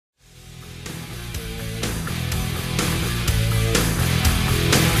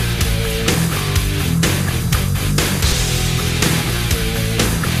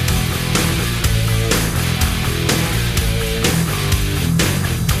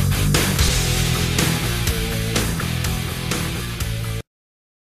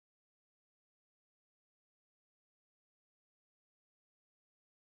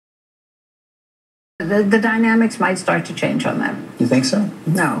the dynamics might start to change on that. You think so?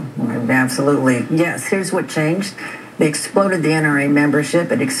 No, absolutely. Yes, here's what changed. They exploded the NRA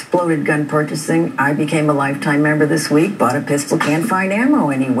membership. It exploded gun purchasing. I became a lifetime member this week, bought a pistol, can't find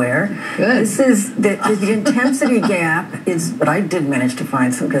ammo anywhere. Good. This is, the intensity gap is, but I did manage to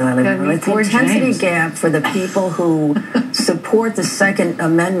find some because I live in It's the intensity gap for the people who support the Second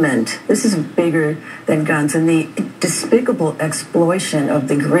Amendment. This is bigger than guns, and the despicable exploitation of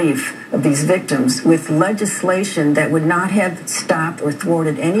the grief of these victims with legislation that would not have stopped or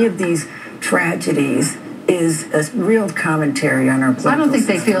thwarted any of these tragedies is a real commentary on our political I don't think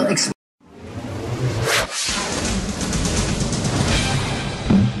they system. feel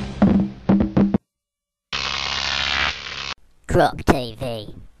Cokie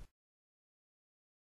TV.